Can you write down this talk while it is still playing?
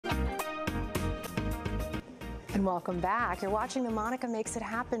And welcome back. You're watching the Monica Makes It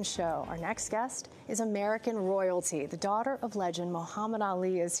Happen show. Our next guest is American royalty. The daughter of legend Muhammad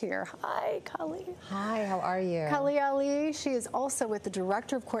Ali is here. Hi, Khaliah. Hi, how are you? Khaliah Ali. She is also with the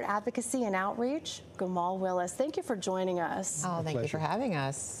Director of Court Advocacy and Outreach, Gamal Willis. Thank you for joining us. Oh, thank you for having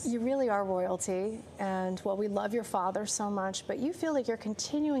us. You really are royalty, and well, we love your father so much, but you feel like you're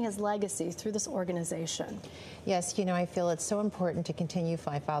continuing his legacy through this organization. Yes, you know, I feel it's so important to continue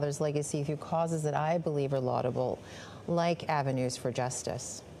my father's legacy through causes that I believe are laudable, like Avenues for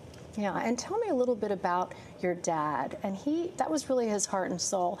Justice. Yeah, and tell me a little bit about your dad. And that was really his heart and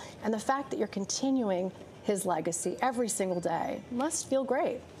soul. And the fact that you're continuing his legacy every single day must feel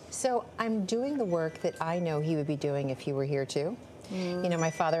great. So I'm doing the work that I know he would be doing if he were here too. You know,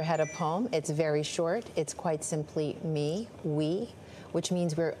 my father had a poem. It's very short. It's quite simply me, we, which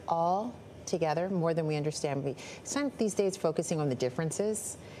means we're all together more than we understand. We spend these days focusing on the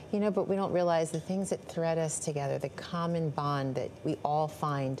differences, you know, but we don't realize the things that thread us together, the common bond that we all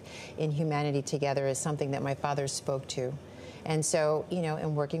find in humanity together is something that my father spoke to. And so, you know,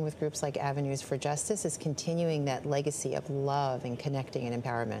 in working with groups like Avenues for Justice is continuing that legacy of love and connecting and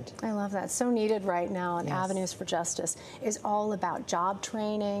empowerment. I love that. So needed right now. And Yes. Avenues for Justice is all about job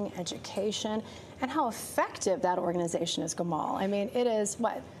training, education, and how effective that organization is, Gamal. I mean, it is,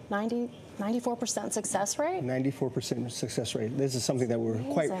 what, 94% success rate? 94% success rate. This is something that we're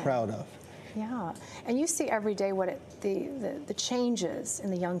quite proud of. Yeah, and you see every day what the changes in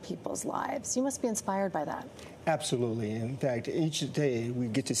the young people's lives. You must be inspired by that. Absolutely. In fact, each day we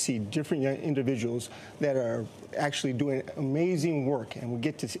get to see different young individuals that are actually doing amazing work, and we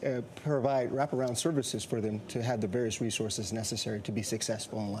get to provide wraparound services for them to have the various resources necessary to be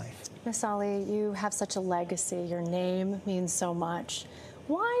successful in life. Miss Ali, you have such a legacy. Your name means so much.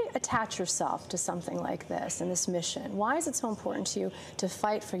 Why attach yourself to something like this and this mission? Why is it so important to you to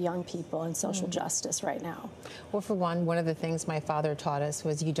fight for young people and social justice right now? Well, for one of the things my father taught us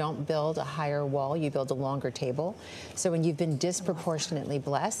was you don't build a higher wall, you build a longer table. So when you've been disproportionately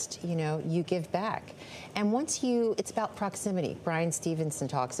blessed, you know, you give back. And it's about proximity. Brian Stevenson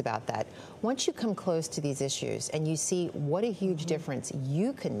talks about that. Once you come close to these issues and you see what a huge difference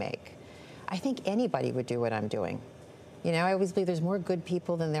you can make, I think anybody would do what I'm doing. You know, I always believe there's more good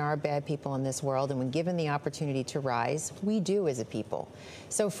people than there are bad people in this world, and when given the opportunity to rise, we do as a people.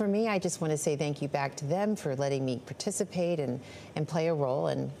 So for me, I just want to say thank you back to them for letting me participate and play a role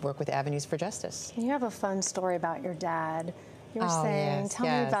and work with Avenues for Justice. You have a fun story about your dad. You were saying, yes, tell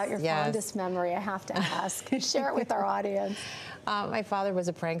me about your fondest memory. I have to ask. Share it with our audience. My father was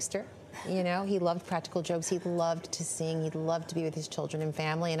a prankster. You know, he loved practical jokes. He loved to sing. He loved to be with his children and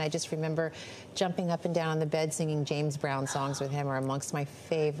family. And I just remember jumping up and down on the bed singing James Brown songs with him are amongst my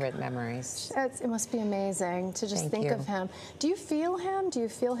favorite memories. It must be amazing to just think of him. Do you feel him? Do you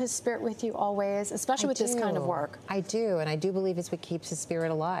feel his spirit with you always, especially with this kind of work? I do, and I do believe it's what keeps his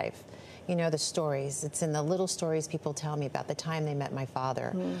spirit alive. You know, the stories. It's in the little stories people tell me about the time they met my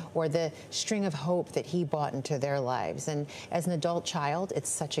father, or the string of hope that he brought into their lives. And as an adult child, it's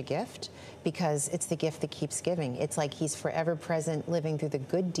such a gift because it's the gift that keeps giving. It's like he's forever present, living through the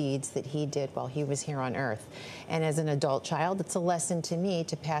good deeds that he did while he was here on earth. And as an adult child, it's a lesson to me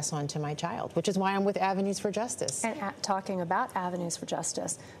to pass on to my child, which is why I'm with Avenues for Justice. And talking about Avenues for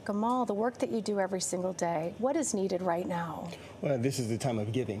Justice, Gamal, the work that you do every single day, what is needed right now? Well, this is the time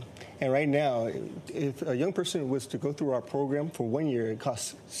of giving. And right now, if a young person was to go through our program for 1 year, it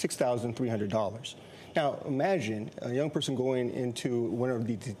costs $6,300. Now, imagine a young person going into one of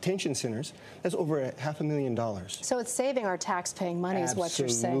the detention centers. That's over $500,000. So it's saving our tax-paying money is what you're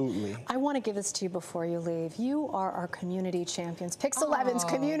saying. Absolutely. I want to give this to you before you leave. You are our community champions, Pix 11's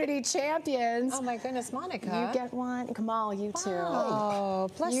community champions. Oh, my goodness, Monica. You get one. Kamal, you too. Oh,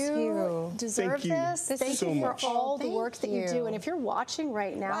 bless you. You deserve this. Thank you for all the work that you do. And if you're watching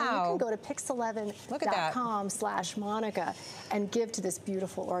right now, you can go to pix11.com/Monica and give to this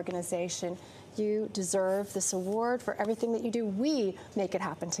beautiful organization. You deserve this award for everything that you do. We make it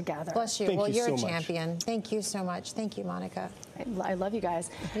happen together. Bless you. Well, you're a champion. Thank you so much. Thank you, Monica. I love you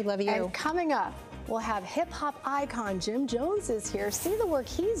guys. We love you. And coming up, we'll have hip-hop icon Jim Jones is here. See the work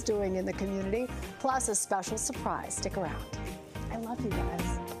he's doing in the community, plus a special surprise. Stick around. I love you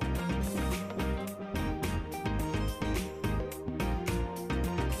guys.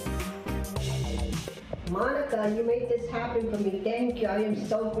 Monica, you made this happen for me. Thank you. I am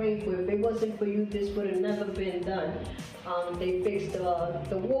so grateful. If it wasn't for you, this would have never been done. They fixed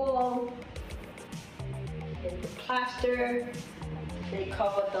the wall, the plaster, they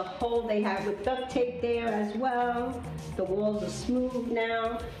covered the hole they had with duct tape there as well. The walls are smooth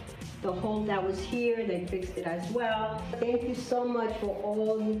now. the hole that was here, they fixed it as well. Thank you so much for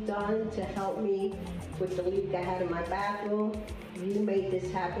all you've done to help me with the leak I had in my bathroom. You made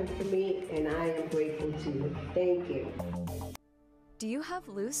this happen for me, and I am grateful to you. Thank you. Do you have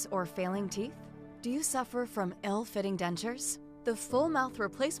loose or failing teeth? Do you suffer from ill-fitting dentures? The full mouth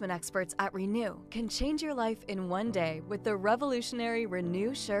replacement experts at Renew can change your life in one day with the revolutionary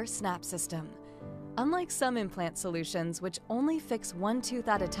Renew Sure Snap system. Unlike some implant solutions which only fix one tooth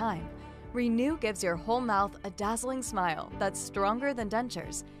at a time, Renew gives your whole mouth a dazzling smile that's stronger than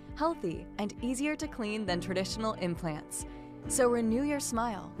dentures, healthy, and easier to clean than traditional implants. So renew your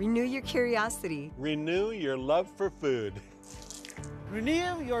smile, renew your curiosity, renew your love for food.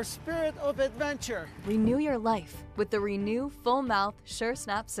 Renew your spirit of adventure. Renew your life with the Renew Full Mouth Sure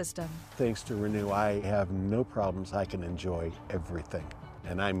Snap system. Thanks to Renew, I have no problems. I can enjoy everything.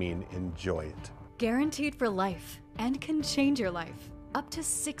 And I mean enjoy it. Guaranteed for life and can change your life. Up to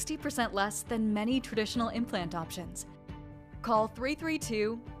 60% less than many traditional implant options. Call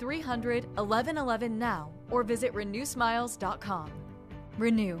 332-300-1111 now or visit renewsmiles.com.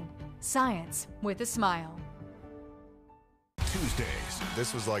 Renew. Science with a smile. Tuesdays.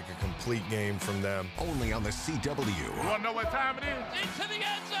 This was like a complete game from them. Only on the CW. You want to know what time it is? Into the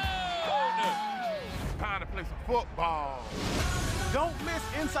end zone! Time to play some football. Don't miss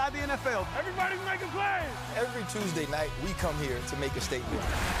Inside the NFL. Everybody's making plays. Every Tuesday night, we come here to make a statement.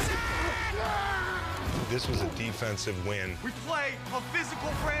 This was a defensive win. We play a physical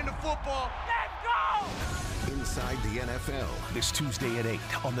brand of football. Let's go! Inside the NFL. This Tuesday at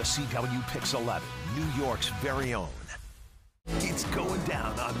 8 on the CW Pix 11, New York's very own. It's going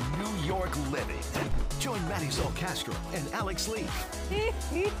down on New York Living. Join Marisol Castro and Alex Lee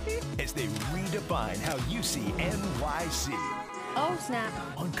as they redefine how you see NYC. Oh, snap.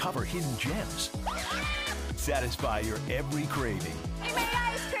 Uncover hidden gems. Satisfy your every craving. We made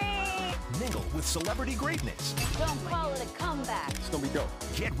ice cream! Mingle with celebrity greatness. Don't call it a comeback. It's gonna be dope.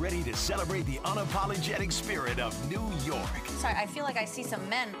 Get ready to celebrate the unapologetic spirit of New York. Sorry, I feel like I see some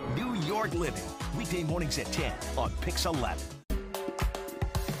men. New York Living. Weekday mornings at 10 on Pix 11.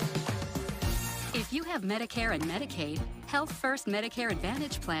 If you have Medicare and Medicaid, Health First Medicare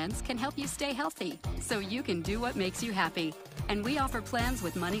Advantage plans can help you stay healthy so you can do what makes you happy. And we offer plans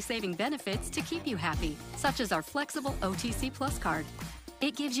with money-saving benefits to keep you happy, such as our flexible OTC Plus card.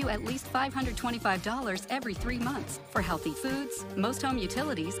 It gives you at least $525 every 3 months for healthy foods, most home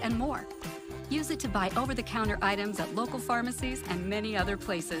utilities, and more. Use it to buy over-the-counter items at local pharmacies and many other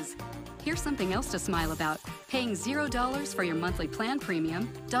places. Here's something else to smile about: paying $0 for your monthly plan premium,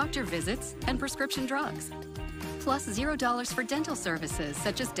 doctor visits, and prescription drugs. Plus $0 for dental services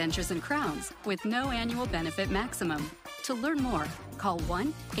such as dentures and crowns with no annual benefit maximum. To learn more, call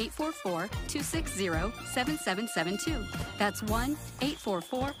 1-844-260-7772. That's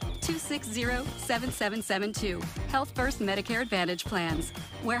 1-844-260-7772. Health First Medicare Advantage plans,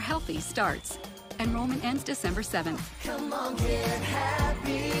 where healthy starts. Enrollment ends December 7th. Come on, get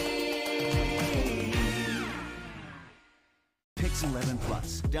happy. Pix 11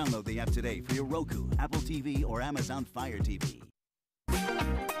 Plus. Download the app today for your Roku, Apple TV, or Amazon Fire TV.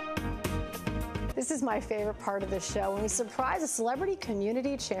 This is my favorite part of the show. When we surprise a celebrity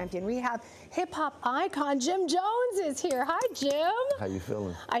community champion, we have hip-hop icon Jim Jones is here. Hi, Jim. How you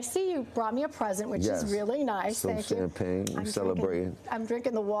feeling? I see you brought me a present, which is really nice. Some Thank champagne. you. I'm celebrating. I'm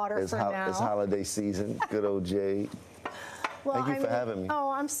drinking the water for now. It's holiday season. Good old Jade. Well, Thank you for having me.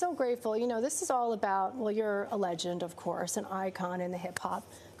 Oh, I'm so grateful. You know, this is all about, well, you're a legend, of course, an icon in the hip-hop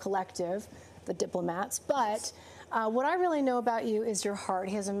collective, the Diplomats, but what I really know about you is your heart.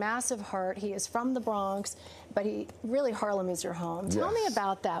 He has a massive heart. He is from the Bronx, but Harlem is your home. Yes. Tell me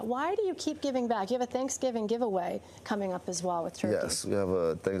about that. Why do you keep giving back? You have a Thanksgiving giveaway coming up as well with turkey. Yes, we have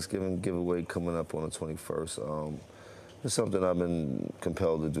a Thanksgiving giveaway coming up on the 21st. It's something I've been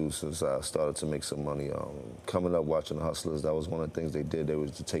compelled to do since I started to make some money. Coming up, watching the Hustlers, that was one of the things they did. They was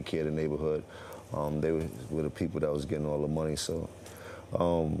to take care of the neighborhood. They were the people that was getting all the money. So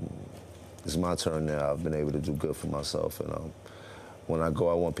it's my turn now. I've been able to do good for myself. And when I go,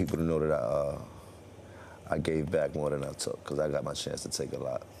 I want people to know that I gave back more than I took, because I got my chance to take a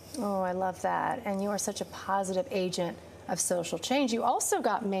lot. Oh, I love that. And you are such a positive agent of social change. You also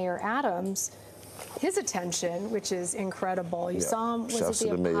got Mayor Adams his attention, which is incredible. You saw him, was it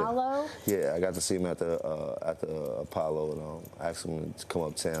the Apollo? Yeah, I got to see him at the Apollo, and I asked him to come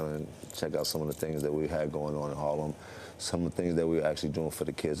uptown and check out some of the things that we had going on in Harlem, some of the things that we were actually doing for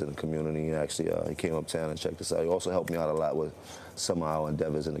the kids in the community. And actually, he came uptown and checked us out. He also helped me out a lot with some of our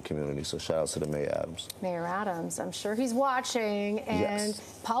endeavors in the community. So shout out to the Mayor Adams. Mayor Adams, I'm sure he's watching. And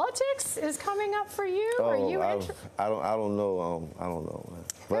politics is coming up for you. Oh, Are you I don't know. I don't know, man.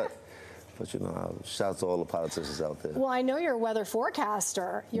 But But, you know, shout out to all the politicians out there. Well, I know you're a weather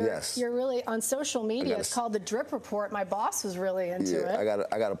forecaster. Yes. You're really on social media. It's called the Drip Report. My boss was really into it. I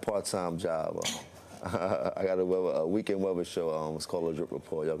got a part-time job. I got a weekend weather show. It's called the Drip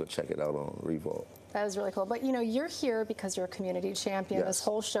Report. Y'all can check it out on Revolt. That is really cool. But, you know, you're here because you're a community champion. Yes. This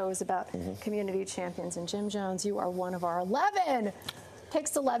whole show is about community champions. And Jim Jones, you are one of our 11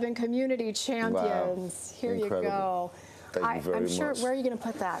 Pix 11 community champions. Wow. Here Incredible. You go. Thank you very I'm sure. much. Where are you going to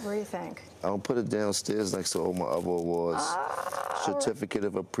put that? Where do you think? I'll put it downstairs next to all my other awards. Certificate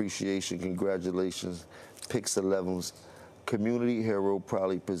of Appreciation, congratulations, Pix 11's Community Hero,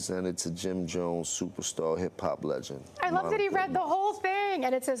 proudly presented to Jim Jones, superstar hip-hop legend. I love that he read the whole thing,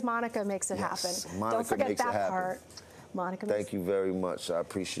 and it says Monica makes it happen. Monica Don't forget makes that it happen. part. Monica. Thank you very much. I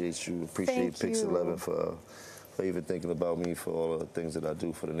appreciate you. Appreciate Pix 11 for even thinking about me, for all the things that I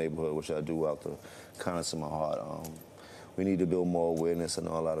do for the neighborhood, which I do out the kindness of my heart. We need to build more awareness. I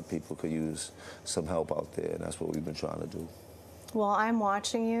know a lot of people could use some help out there, and that's what we've been trying to do. Well, I'm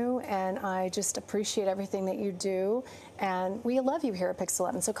watching you, and I just appreciate everything that you do, and we love you here at Pix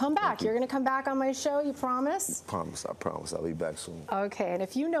 11. So come back. You're going to come back on my show, you promise? I promise. I'll be back soon. Okay, and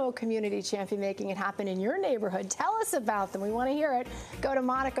if you know a community champion making it happen in your neighborhood, tell us about them. We want to hear it. Go to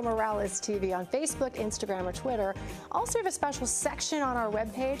Monica Morales TV on Facebook, Instagram, or Twitter. Also, we have a special section on our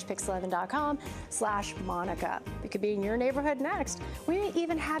webpage, pix11.com/Monica. We could be in your neighborhood next. We may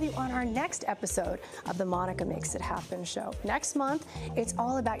even have you on our next episode of the Monica Makes It Happen show. Next month, it's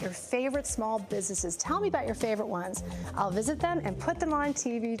all about your favorite small businesses. Tell me about your favorite ones. I'll visit them and put them on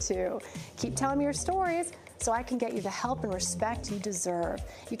TV too. Keep telling me your stories so I can get you the help and respect you deserve.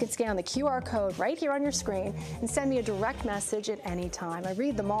 You can scan the QR code right here on your screen and send me a direct message at any time. I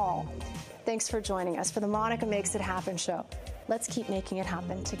read them all. Thanks for joining us for the Monica Makes It Happen show. Let's keep making it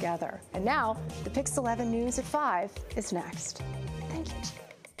happen together. And now, the Pix 11 News at 5 is next. Thank you.